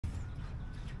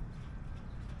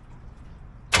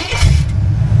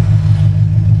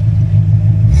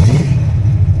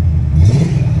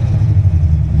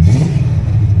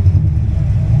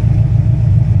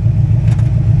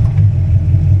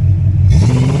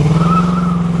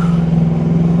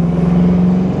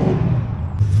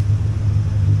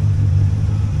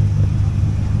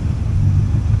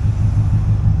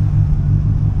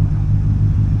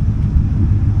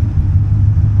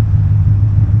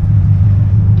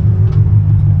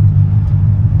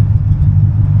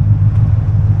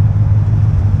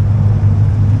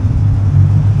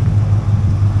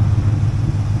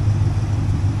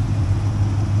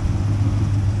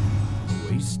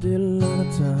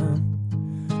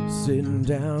Sitting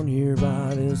down here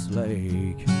by this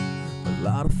lake, a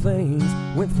lot of things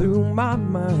went through my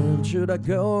mind. Should I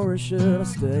go or should I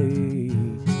stay?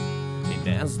 And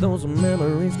as those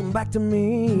memories come back to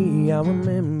me, I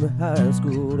remember high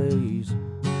school days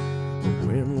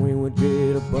when we would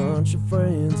get a bunch of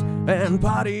friends and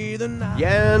party the night.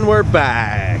 Yeah, and we're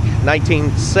back.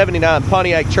 1979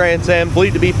 Pontiac Trans Am,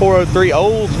 believed to be 403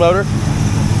 Olds motor.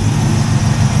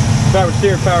 Power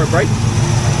steer, power brake.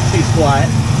 She's quiet.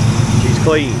 She's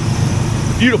clean.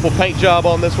 Beautiful paint job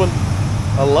on this one.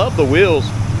 I love the wheels.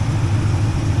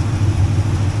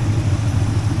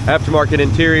 Aftermarket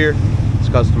interior. It's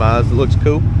customized. It looks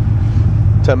cool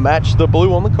to match the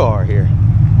blue on the car here.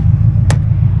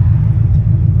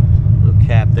 Little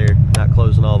cap there, not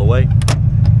closing all the way.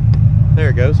 There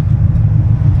it goes.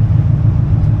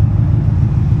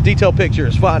 Detailed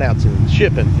pictures, finance, and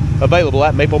shipping available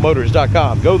at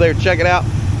maplemotors.com. Go there, check it out.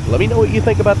 Let me know what you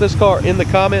think about this car in the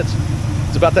comments.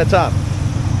 It's about that time.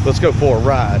 Let's go for a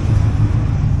ride.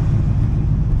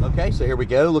 Okay, so here we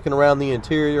go. Looking around the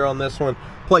interior on this one.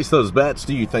 Place those bets.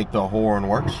 Do you think the horn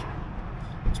works?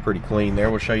 It's pretty clean there.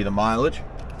 We'll show you the mileage.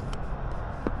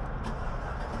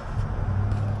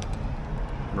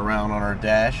 Around on our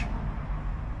dash.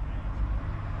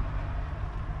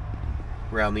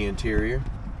 Around the interior.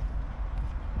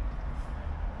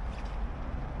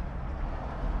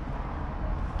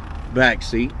 Back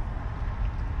seat.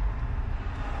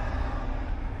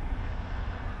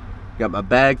 Got my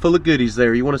bag full of goodies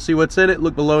there. You want to see what's in it?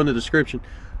 Look below in the description.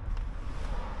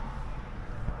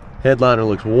 Headliner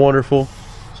looks wonderful.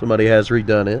 Somebody has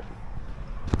redone it.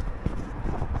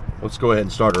 Let's go ahead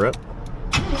and start her up.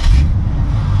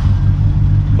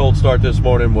 Cold start this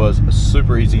morning was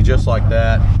super easy, just like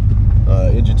that.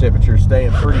 Engine temperature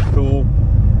staying pretty cool.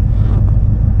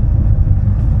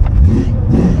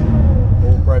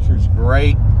 Oil pressure's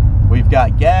great. We've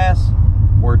got gas.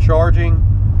 We're charging.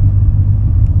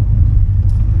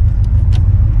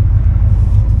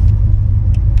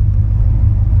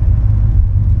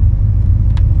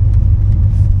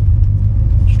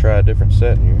 Let's try a different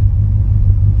setting here.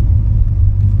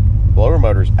 Blower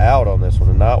motor's out on this one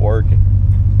and not working.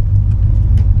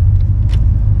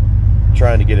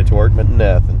 Trying to get it to work, but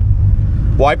nothing.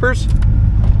 Wipers,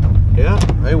 yeah,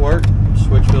 they work.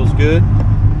 Switch feels good.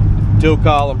 Tilt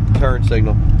column, turn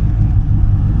signal.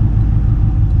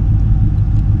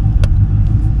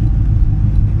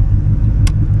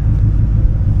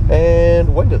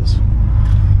 And windows.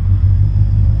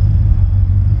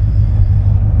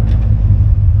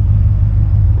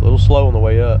 A little slow on the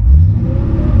way up.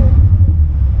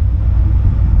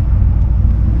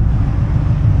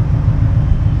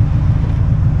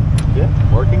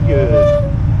 Yeah, working good.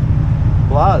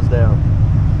 Flies down.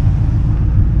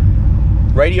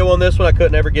 Radio on this one, I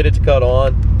couldn't ever get it to cut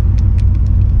on.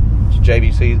 It's a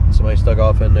JVC, somebody stuck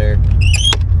off in there.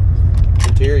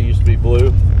 Interior used to be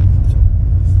blue.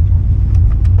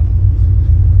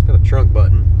 It's got a trunk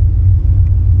button.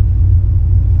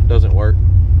 Doesn't work.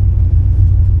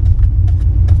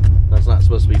 That's not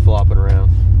supposed to be flopping around.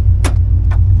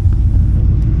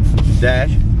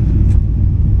 Dash.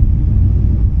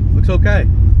 Looks okay.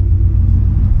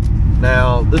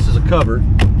 Now, this is a cover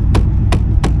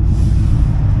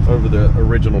over the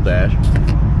original dash.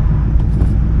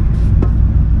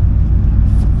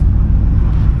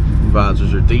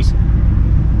 Visors are decent.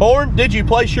 Horn, did you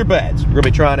place your bets? We're gonna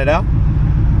be trying it out.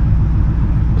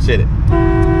 Let's hit it.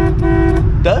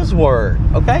 Does work.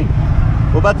 Okay.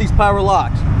 What about these power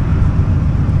locks?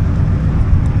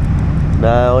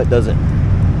 No, it doesn't.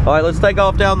 All right, let's take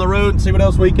off down the road and see what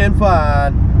else we can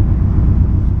find.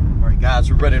 All right, guys,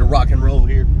 we're ready to rock and roll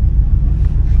here.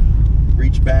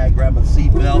 Reach back, grab my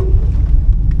seat belt.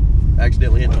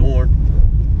 Accidentally hit the horn.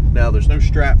 Now, there's no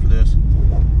strap for this.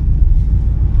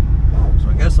 So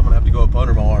I guess I'm gonna have to go up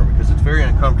under my arm because it's very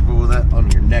uncomfortable with that on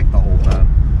your neck the whole time.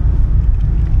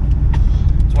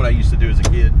 That's what I used to do as a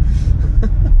kid.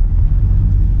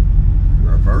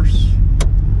 Reverse.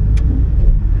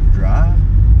 Drive.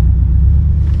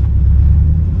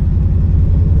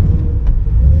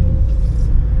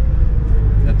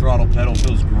 That throttle pedal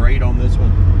feels great on this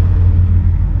one.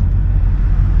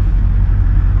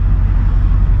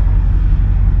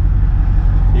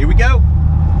 Here we go.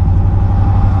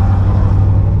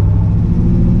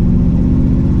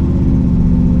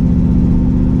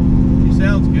 He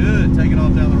sounds good taking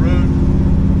off down the road.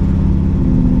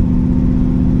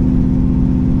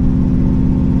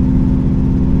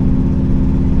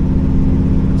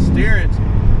 Steering's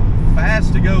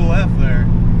fast to go left there.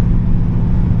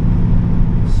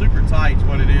 Super tight is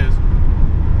what it is.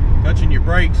 Touching your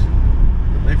brakes,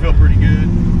 they feel pretty good.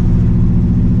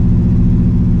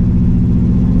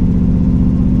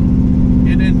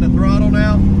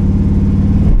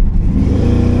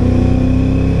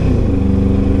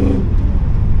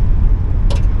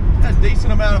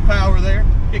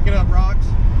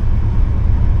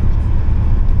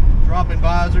 open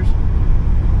visors.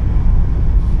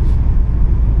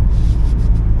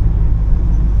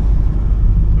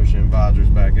 Pushing visors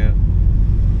back up.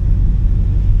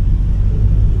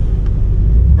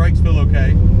 Brakes feel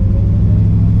okay.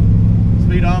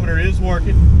 Speedometer is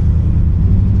working.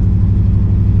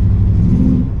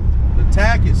 The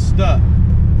tach is stuck.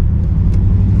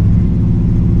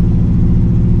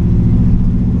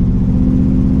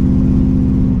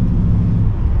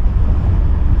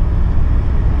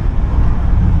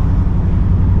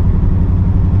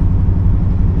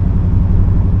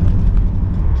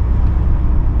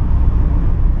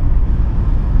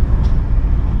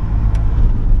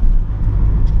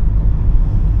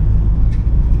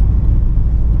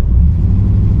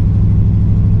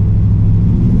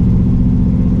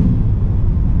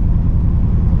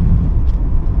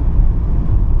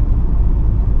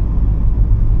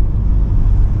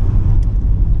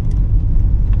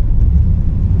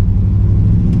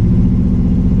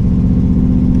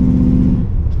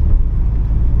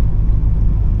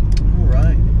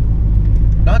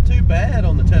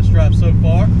 So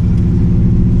far.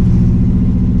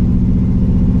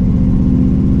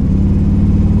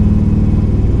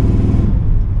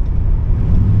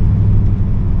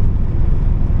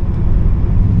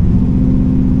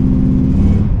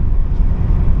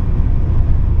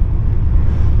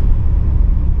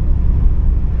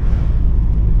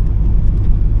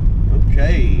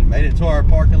 Okay, made it to our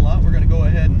parking lot. We're going to go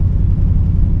ahead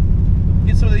and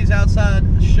get some of these outside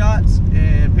shots,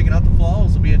 and picking out the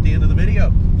flaws will be at the end of the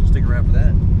video. Stick around for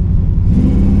that.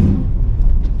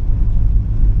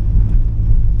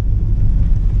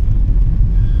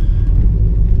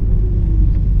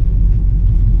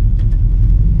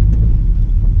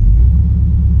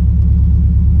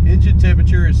 Engine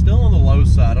temperature is still on the low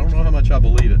side. I don't know how much I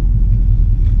believe it.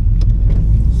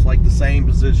 It's like the same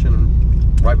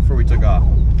position right before we took off.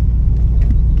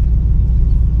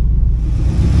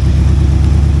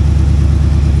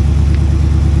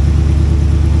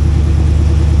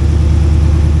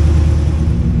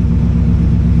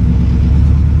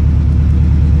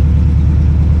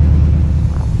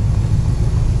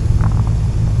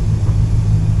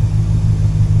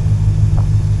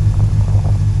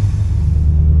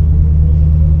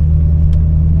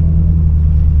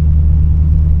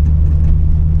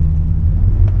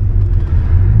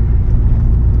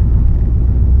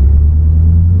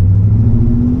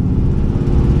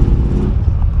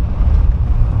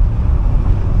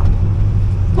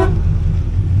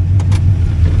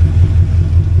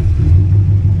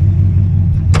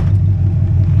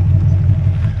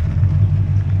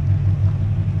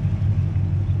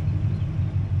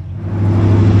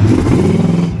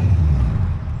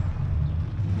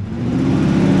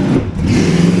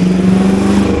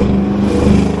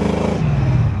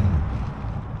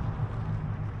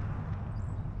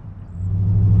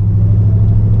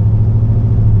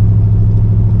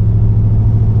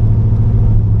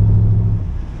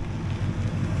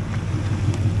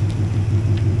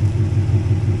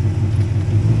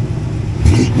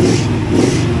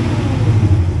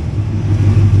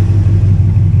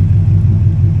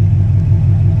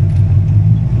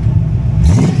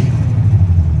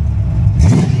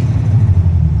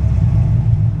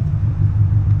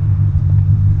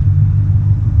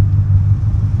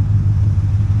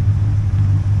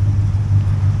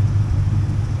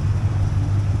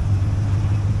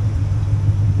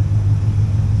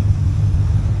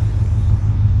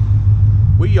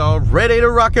 We are ready to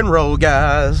rock and roll,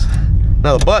 guys.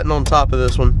 Now the button on top of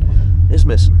this one is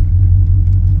missing.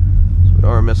 So we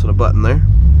are missing a button there.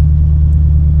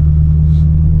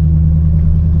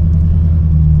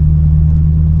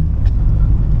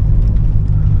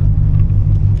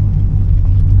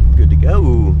 Good to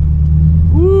go.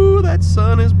 Woo, that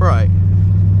sun is bright.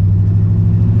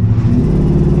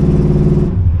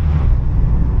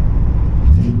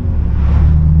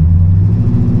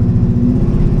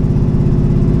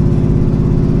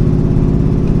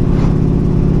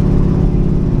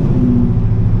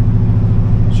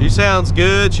 Sounds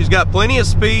good. She's got plenty of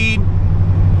speed.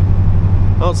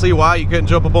 I don't see why you couldn't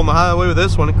jump up on the highway with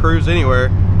this one and cruise anywhere.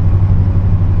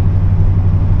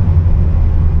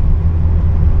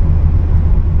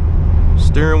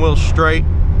 Steering wheel straight.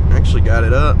 Actually got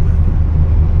it up.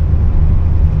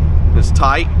 It's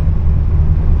tight.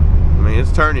 I mean,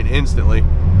 it's turning instantly.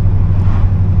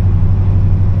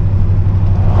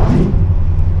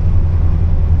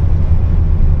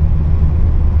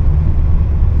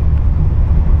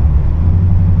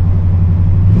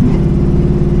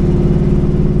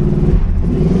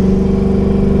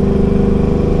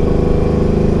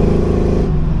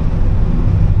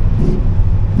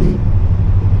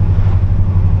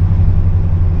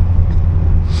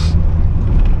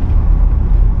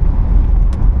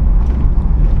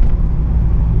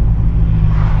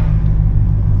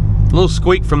 little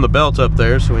squeak from the belt up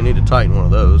there, so we need to tighten one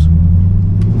of those.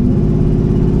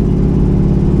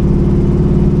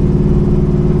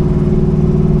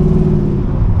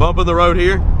 Bump in the road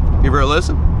here. Give her a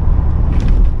listen.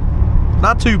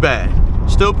 Not too bad.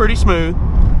 Still pretty smooth.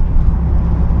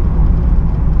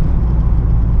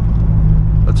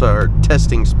 That's our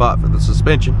testing spot for the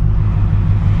suspension.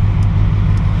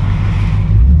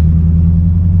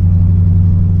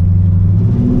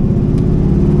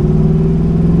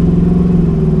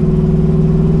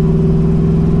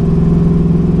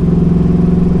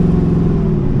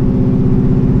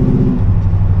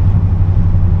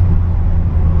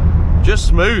 Just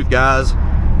smooth, guys.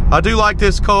 I do like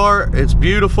this car. It's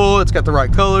beautiful. It's got the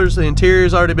right colors. The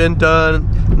interior's already been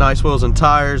done. Nice wheels and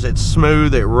tires. It's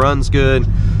smooth. It runs good.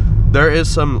 There is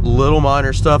some little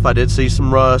minor stuff. I did see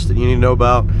some rust that you need to know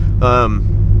about.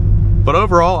 But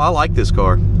overall, I like this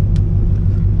car.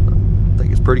 I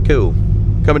think it's pretty cool.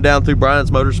 Coming down through Brian's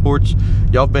Motorsports.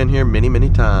 Y'all have been here many, many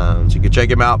times. You can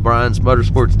check him out,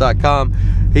 briansmotorsports.com.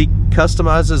 He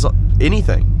customizes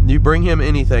anything. You bring him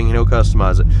anything and he'll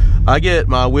customize it. I get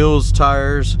my wheels,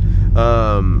 tires,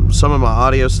 some of my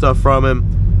audio stuff from him,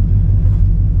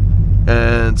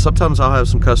 and sometimes I'll have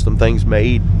some custom things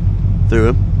made through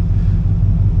him.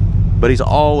 But he's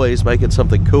always making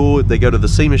something cool. They go to the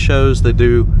SEMA shows. They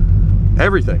do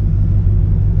everything.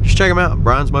 Just check him out,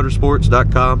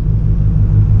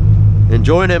 briansmotorsports.com, and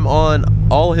join him on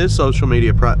all his social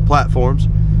media platforms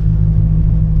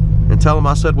and tell him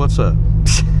I said what's up.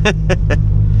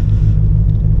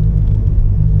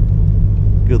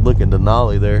 Good looking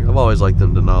Denali there. I've always liked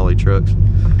them Denali trucks.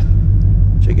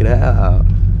 Check it out.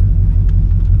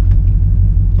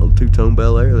 Little two-tone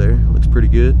Bel Air there. Looks pretty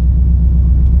good.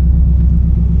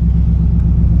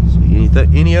 See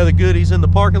any other goodies in the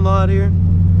parking lot here?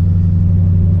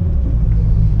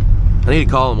 I need to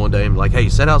call him one day and be like, hey,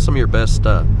 send out some of your best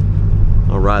stuff.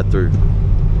 I'll ride through.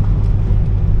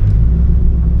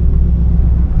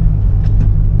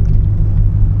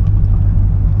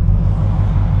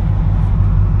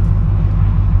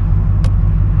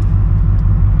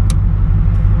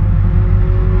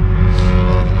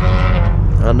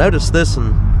 I noticed this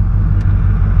and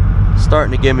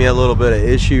starting to give me a little bit of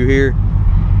issue here.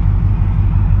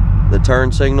 The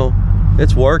turn signal,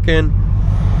 it's working,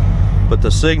 but the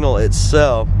signal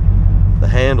itself, the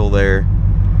handle there,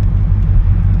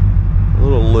 a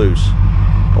little loose.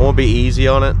 I want to be easy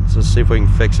on it, so let's see if we can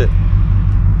fix it.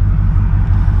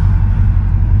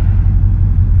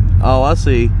 Oh, I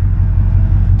see.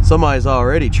 Somebody's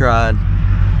already tried.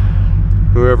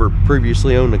 Whoever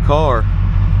previously owned the car,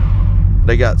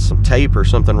 they got some tape or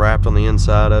something wrapped on the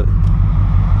inside of it.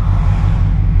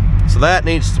 So that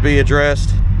needs to be addressed.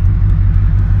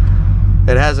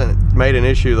 It hasn't made an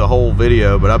issue the whole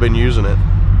video, but I've been using it.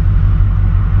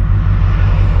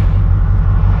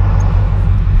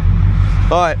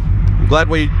 Alright, I'm glad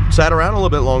we sat around a little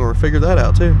bit longer and figured that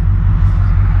out too.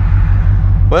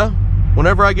 Well,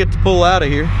 whenever I get to pull out of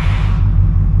here,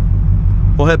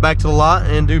 we'll head back to the lot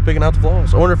and do picking out the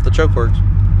flaws. I wonder if the choke works.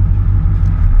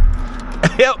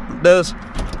 Yep, it does.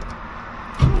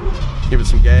 Give it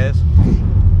some gas.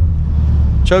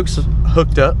 Choke's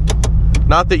hooked up.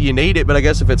 Not that you need it, but I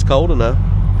guess if it's cold enough.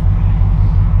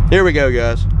 Here we go,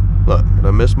 guys. Look,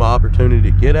 I missed my opportunity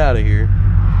to get out of here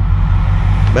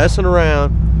messing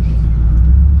around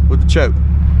with the choke.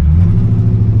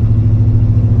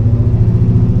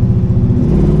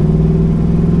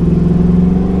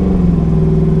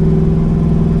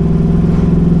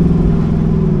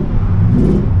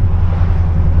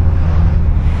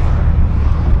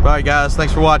 Alright guys,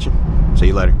 thanks for watching. See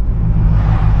you later.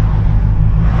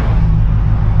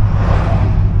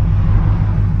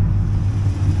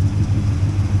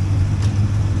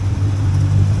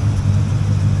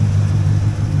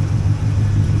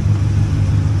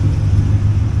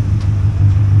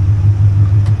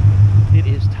 It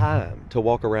is time to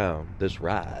walk around this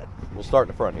ride. We'll start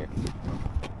in the front here.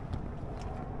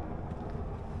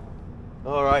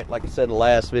 Alright, like I said in the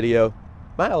last video,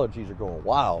 my allergies are going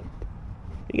wild.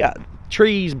 You got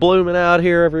trees blooming out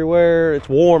here everywhere. It's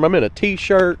warm. I'm in a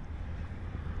t-shirt.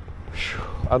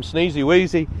 I'm sneezy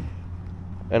wheezy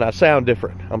and I sound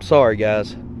different. I'm sorry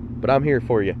guys, but I'm here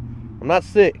for you. I'm not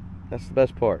sick. That's the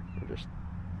best part. I just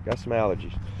got some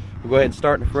allergies. We'll go ahead and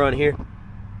start in the front here.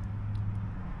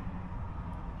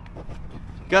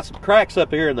 Got some cracks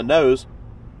up here in the nose.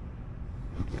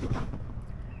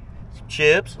 Some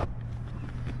chips.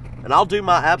 And I'll do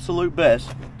my absolute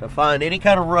best to find any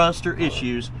kind of rust or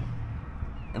issues,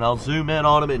 and I'll zoom in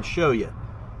on them and show you.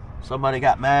 Somebody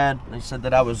got mad. They said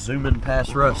that I was zooming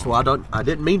past rust. Well, I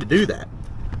didn't mean to do that.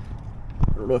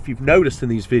 don't know if you've noticed in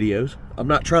these videos, I'm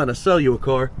not trying to sell you a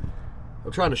car.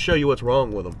 I'm trying to show you what's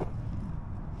wrong with them.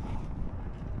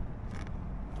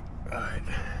 Alright,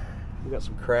 we got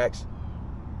some cracks.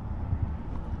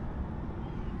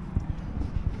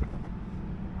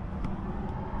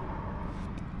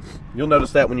 You'll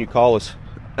notice that when you call us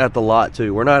at the lot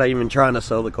too. We're not even trying to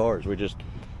sell the cars. We just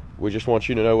want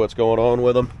you to know what's going on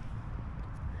with them.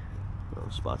 Oh,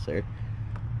 spots there.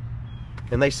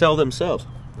 And they sell themselves.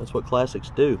 That's what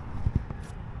classics do.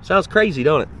 Sounds crazy,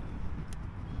 don't it?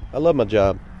 I love my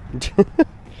job.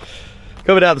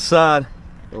 Coming out the side,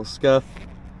 little scuff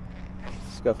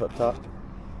up top.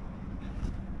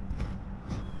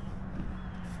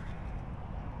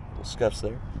 Little scuffs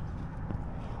there.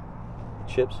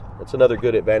 Chips. That's another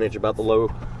good advantage about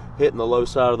hitting the low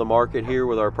side of the market here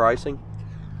with our pricing.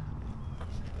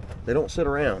 They don't sit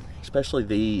around, especially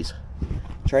these.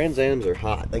 Trans Ams are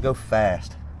hot. They go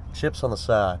fast. Chips on the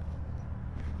side.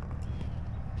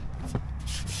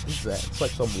 What's that? It's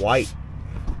like some white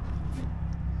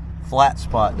flat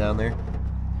spot down there.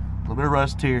 A little bit of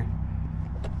rust here.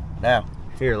 Now,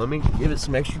 here, let me give it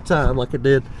some extra time like I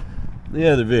did the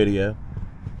other video.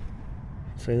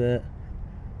 See that?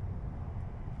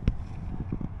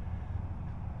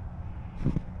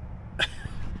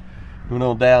 Moving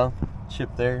on down,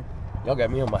 chip there. Y'all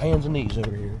got me on my hands and knees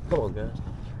over here. Come on, guys.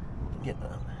 Get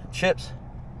the chips.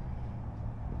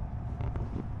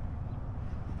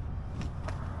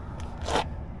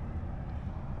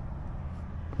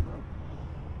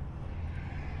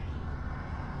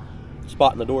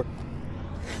 Spot in the door.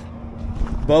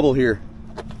 Bubble here.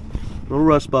 Little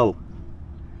rust bubble.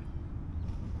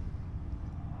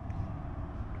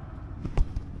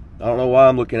 I don't know why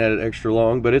I'm looking at it extra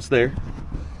long, but it's there.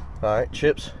 Alright,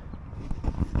 chips.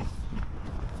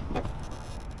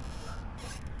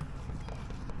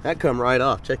 That come right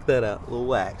off. Check that out. A little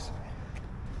wax.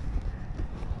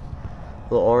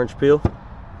 A little orange peel.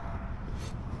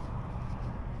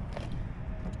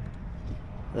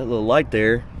 That little light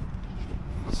there.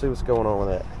 Let's see what's going on with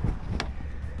that.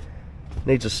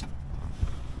 Needs a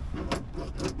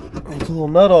little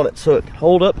nut on it so it can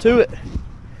hold up to it.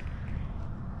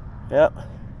 Yep.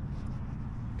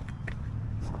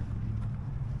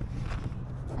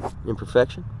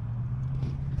 Imperfection.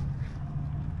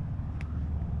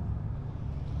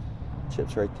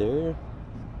 Chips right there.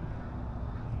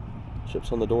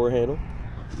 Chips on the door handle.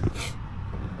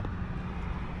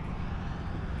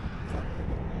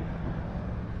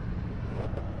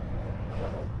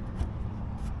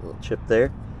 A little chip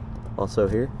there. Also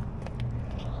here.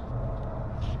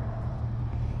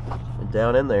 And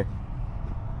down in there.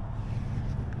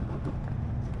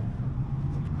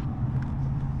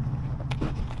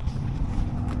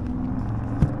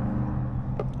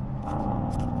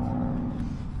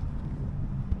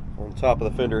 Top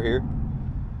of the fender here.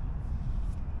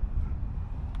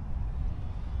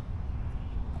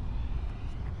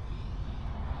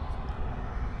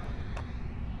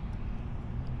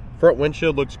 Front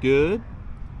windshield looks good.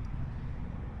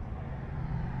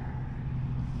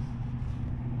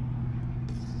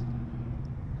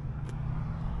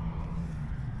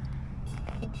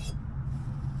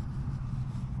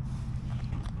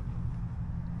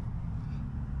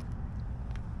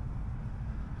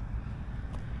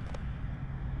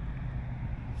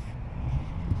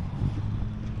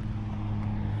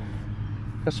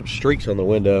 Got some streaks on the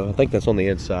window. I think that's on the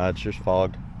inside. It's just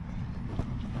fogged.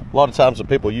 A lot of times when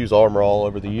people use Armor All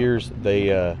over the years,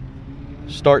 they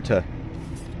start to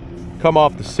come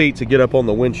off the seats and get up on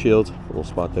the windshield. A little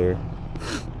spot there.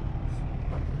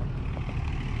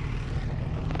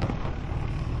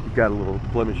 You've got a little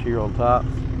blemish here on top.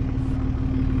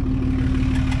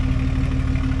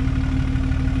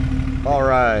 All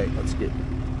right, let's get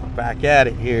back at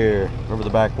it here. Remember the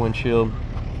back windshield?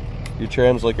 Your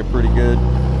trim's looking pretty good.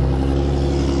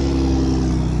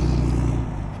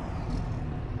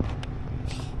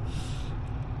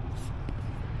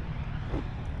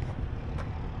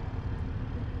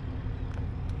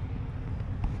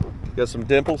 Got some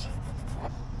dimples.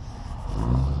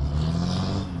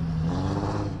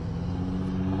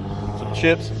 Some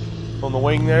chips on the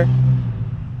wing there.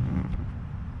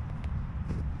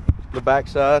 The back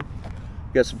side.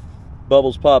 Got some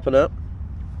bubbles popping up.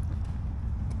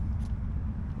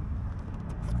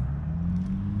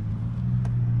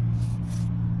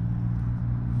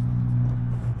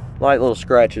 Light little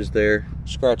scratches there,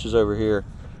 scratches over here.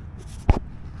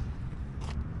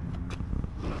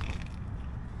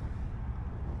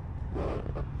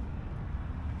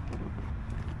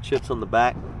 Chips on the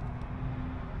back.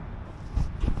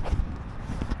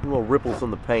 Little ripples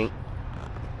on the paint.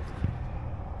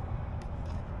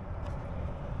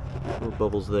 No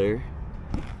bubbles there.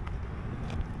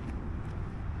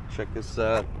 Check this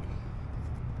side.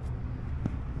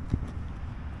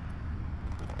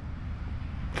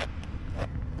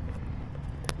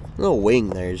 Little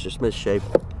wing there is just misshaped.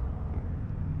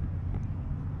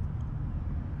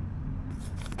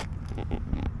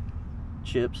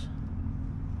 Chips.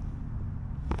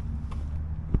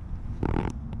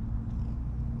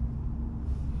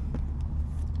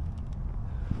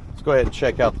 Let's go ahead and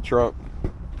check out the trunk.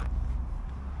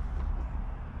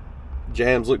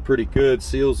 Jams look pretty good,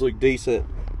 seals look decent.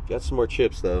 Got some more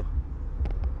chips though.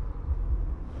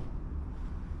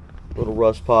 Little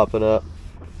rust popping up.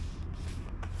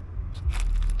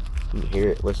 You can hear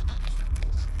it, listen.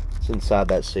 It's inside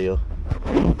that seal.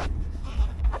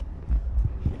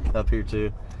 Up here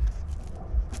too.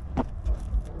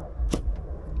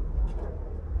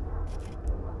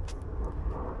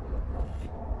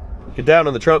 Get down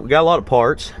in the trunk, we got a lot of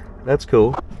parts. That's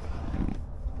cool.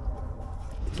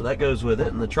 So that goes with it,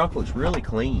 and the trunk looks really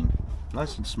clean.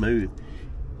 Nice and smooth.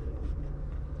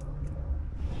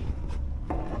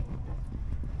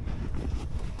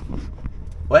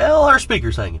 Well, our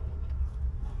speaker's hanging.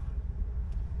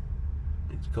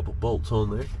 Needs a couple bolts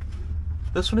on there.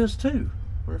 This one is too.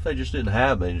 What if they just didn't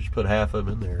have them? They just put half of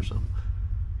them in there or something.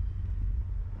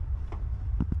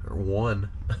 Or one.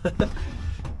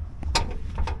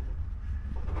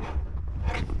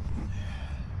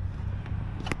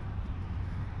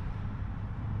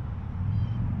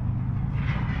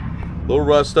 Little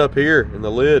rust up here in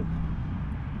the lid.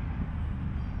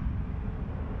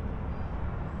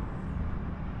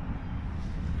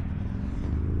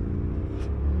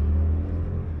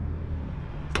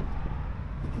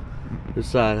 This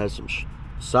side has some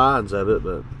signs of it,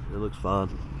 but it looks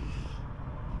fine.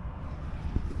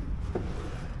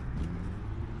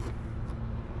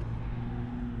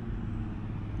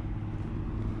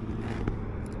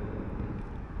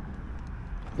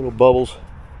 Little bubbles.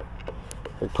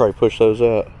 I could probably push those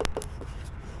out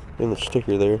in the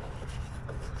sticker there.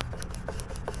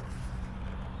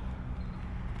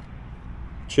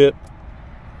 Chip.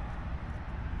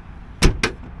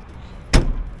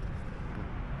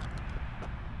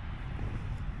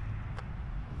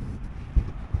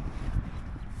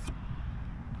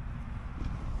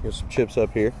 Here's some chips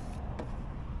up here.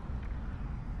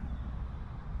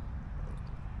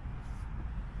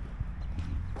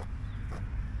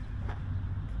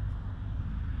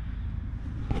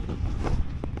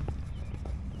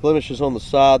 Blemishes on the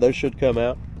side, those should come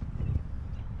out.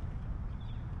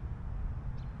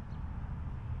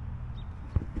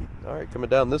 Alright, coming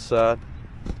down this side.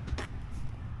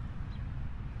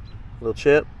 Little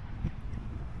chip.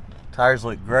 Tires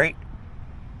look great.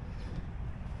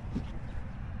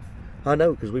 I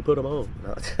know, because we put them on.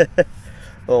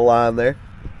 Little line there.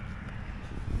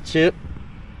 Chip.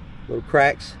 Little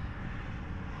cracks.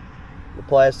 The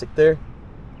plastic there.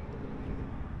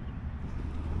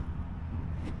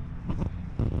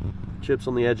 Chips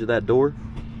on the edge of that door.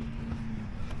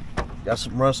 Got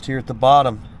some rust here at the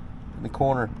bottom in the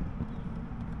corner.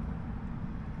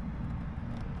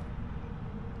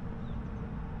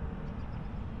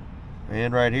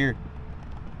 And right here.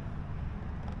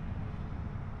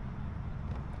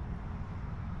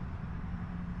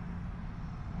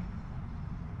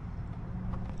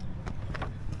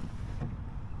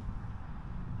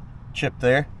 Chip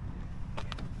there.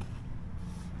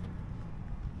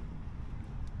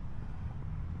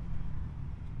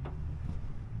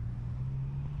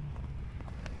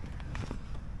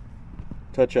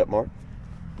 Touch up mark.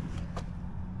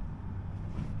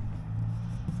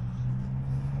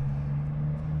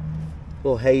 A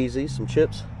little hazy, some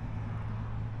chips.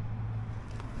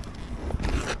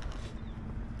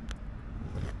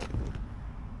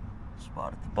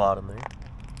 Spot at the bottom there.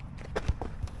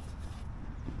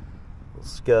 Little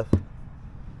scuff.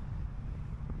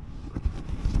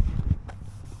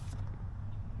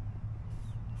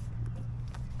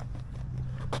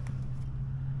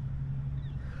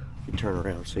 Turn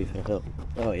around and see if that'll help.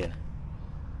 Oh yeah,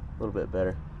 a little bit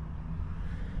better.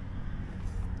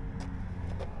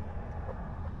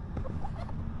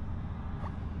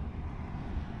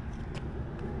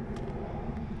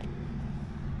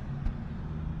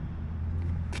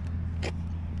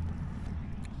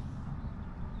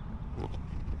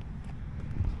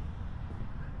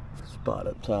 Spot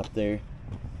up top there.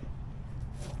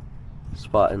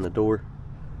 Spot in the door.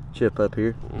 Chip up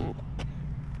here.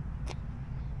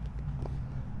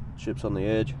 Chips on the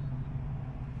edge.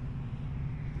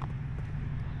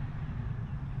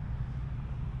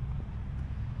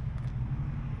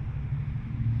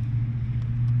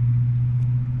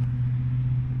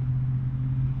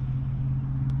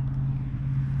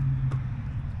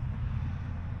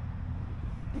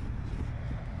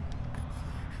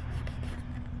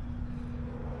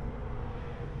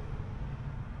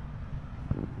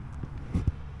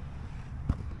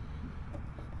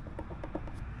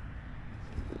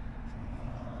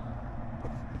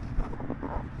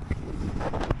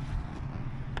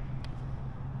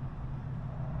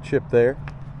 chip there.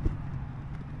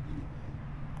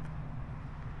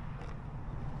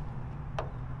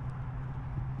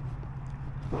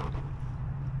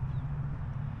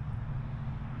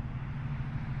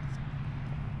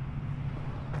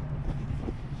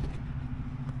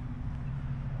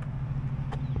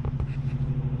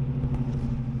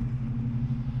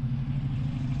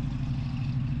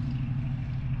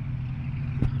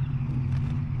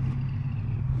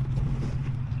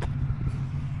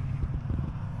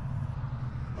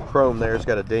 Chrome there's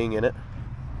got a ding in it.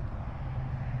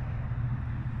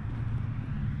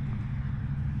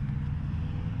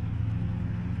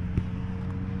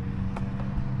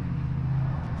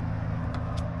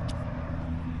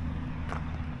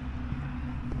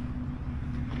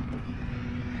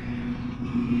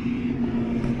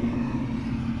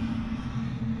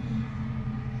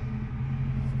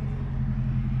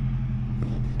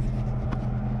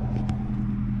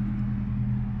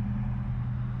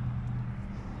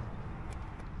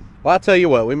 Well, I'll tell you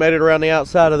what, we made it around the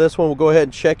outside of this one. We'll go ahead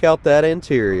and check out that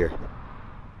interior.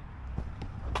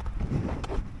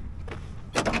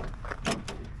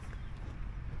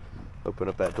 Open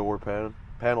up that door panel.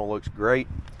 Panel looks great.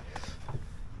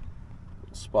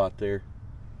 Spot there.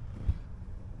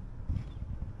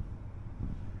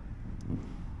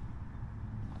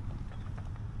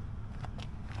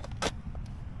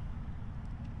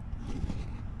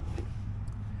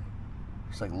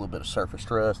 Looks like a little bit of surface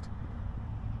rust.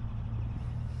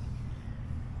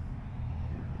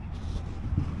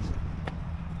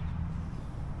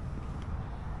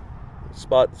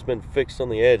 Spot that's been fixed on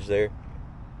the edge there.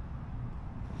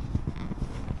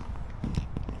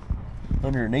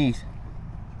 Underneath,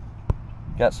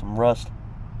 got some rust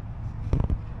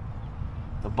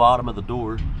at the bottom of the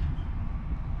door.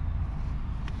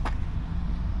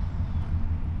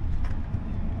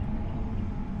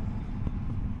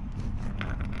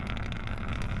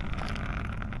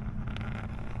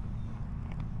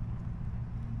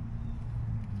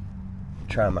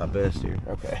 Trying my best here.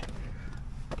 Okay.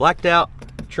 Blacked out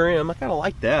trim. I kind of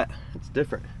like that. It's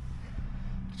different.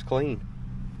 It's clean.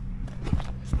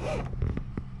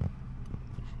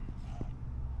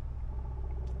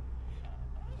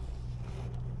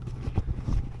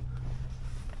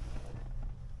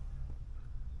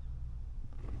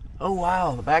 Oh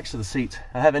wow, the backs of the seats.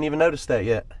 I haven't even noticed that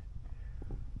yet.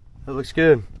 That looks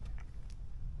good.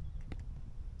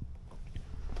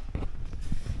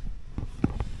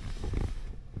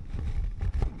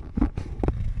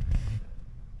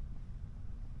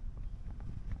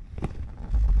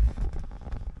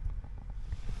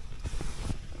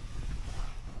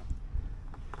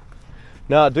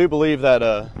 Now I do believe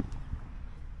that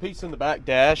piece in the back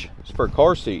dash is for a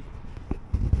car seat.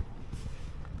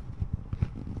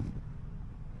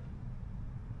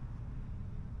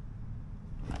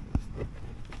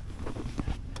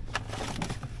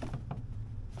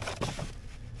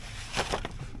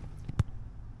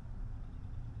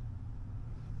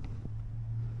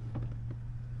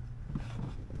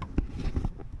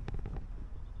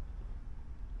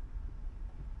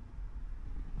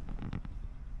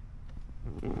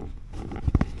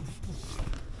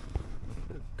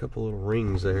 Couple little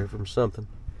rings there from something.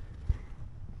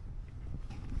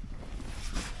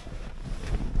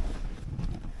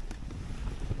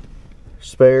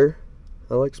 Spare.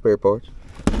 I like spare parts.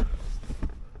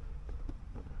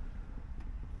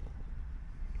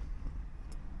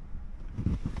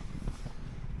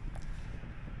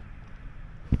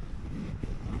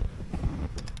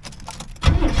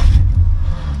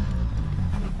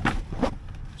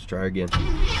 Let's try again.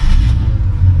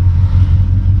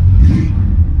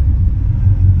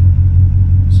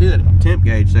 See that temp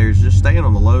gauge there is just staying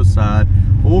on the low side.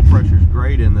 Oil pressure is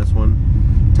great in this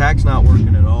one. Tach's not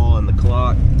working at all, and the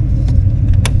clock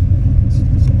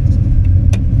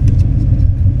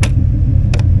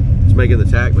it's making the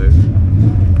tach move.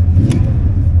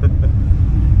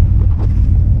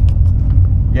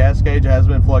 Gas gauge has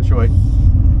been fluctuating.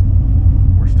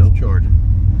 We're still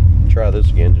charging. Try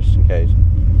this again just in case.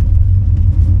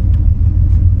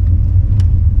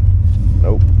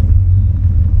 Nope.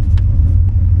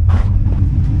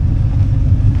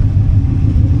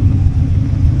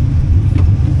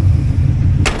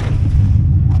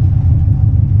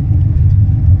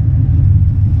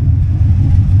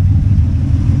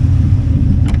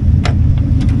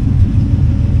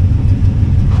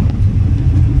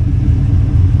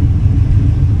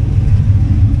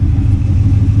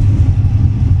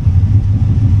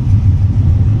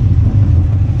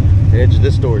 Edge of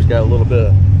this door's got a little bit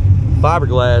of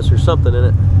fiberglass or something in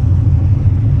it.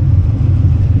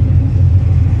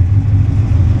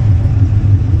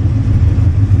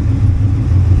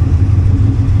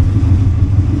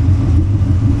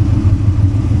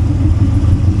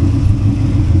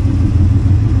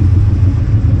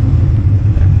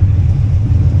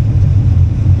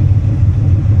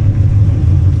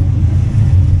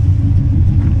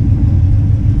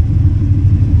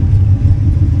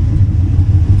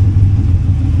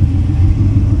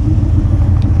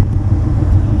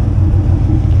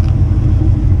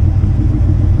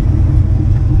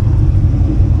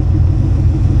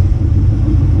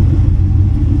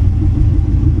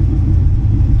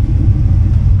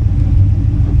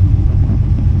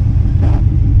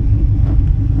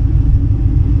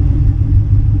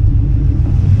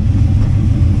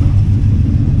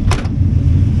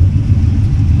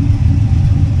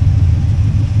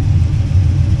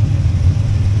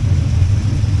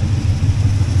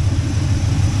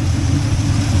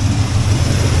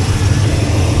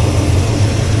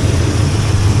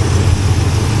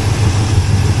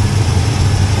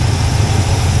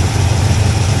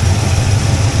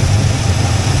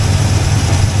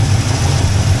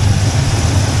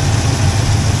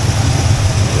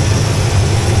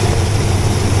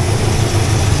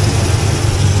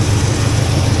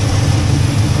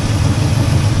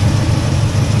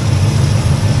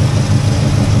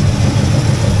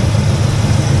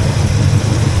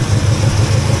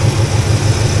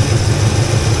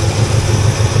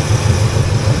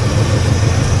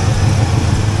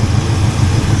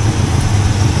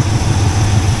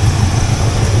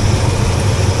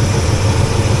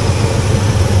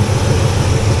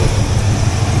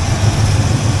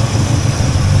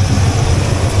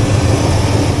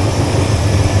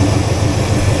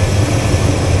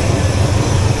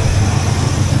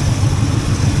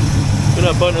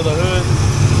 up under the hood.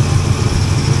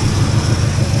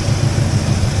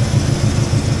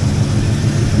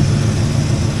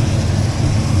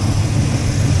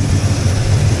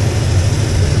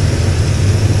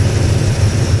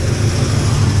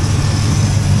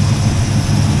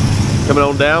 Coming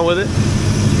on down with it.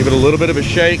 Give it a little bit of a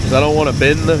shake because I don't want to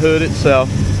bend the hood itself.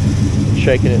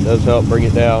 Shaking it does help bring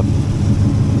it down.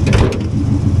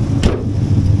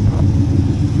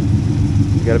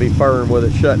 You got to be firm with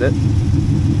it, shutting it.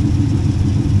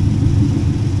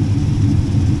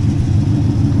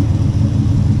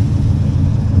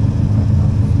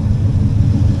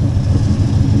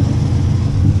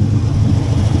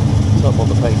 Something on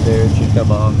the paint there, it should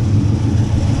come off.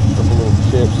 A couple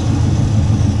little chips.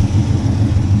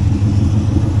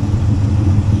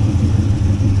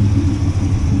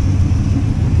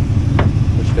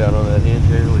 Down on that hinge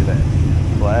there, look at that,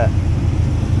 flat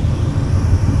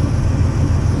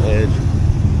edge.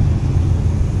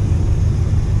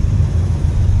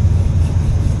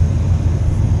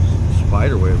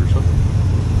 Spider web or something.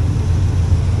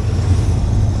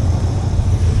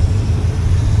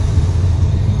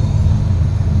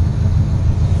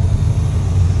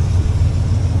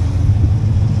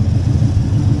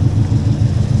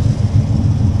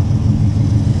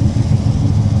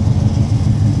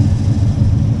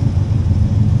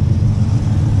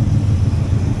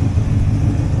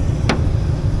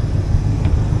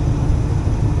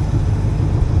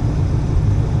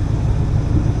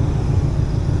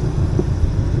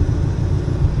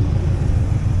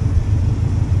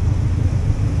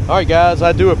 Alright guys,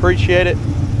 I do appreciate it.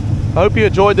 I hope you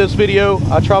enjoyed this video.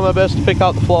 I try my best to pick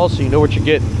out the flaws so you know what you're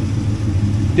getting.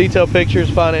 Detailed pictures,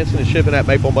 financing, and shipping at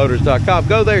maplemotors.com.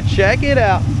 Go there, check it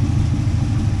out.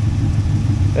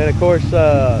 And of course,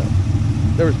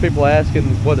 there was people asking,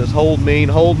 what does hold mean?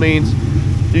 Hold means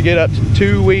you get up to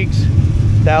 2 weeks,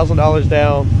 $1,000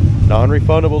 down,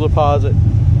 non-refundable deposit.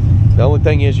 The only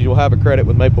thing is you'll have a credit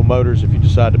with Maple Motors if you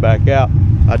decide to back out.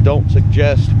 I don't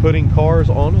suggest putting cars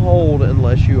on hold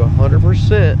unless you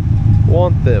 100%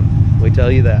 want them. We tell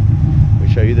you that. We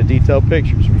show you the detailed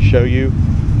pictures. We show you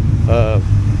the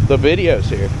videos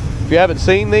here. If you haven't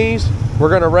seen these, we're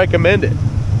going to recommend it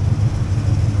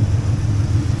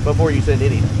before you send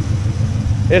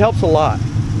anything. It helps a lot.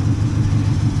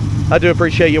 I do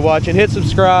appreciate you watching. Hit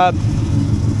subscribe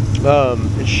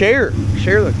and share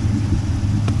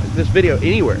this video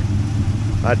anywhere.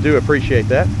 I do appreciate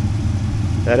that.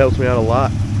 That helps me out a lot.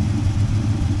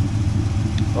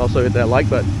 Also hit that like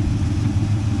button.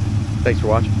 Thanks for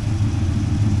watching.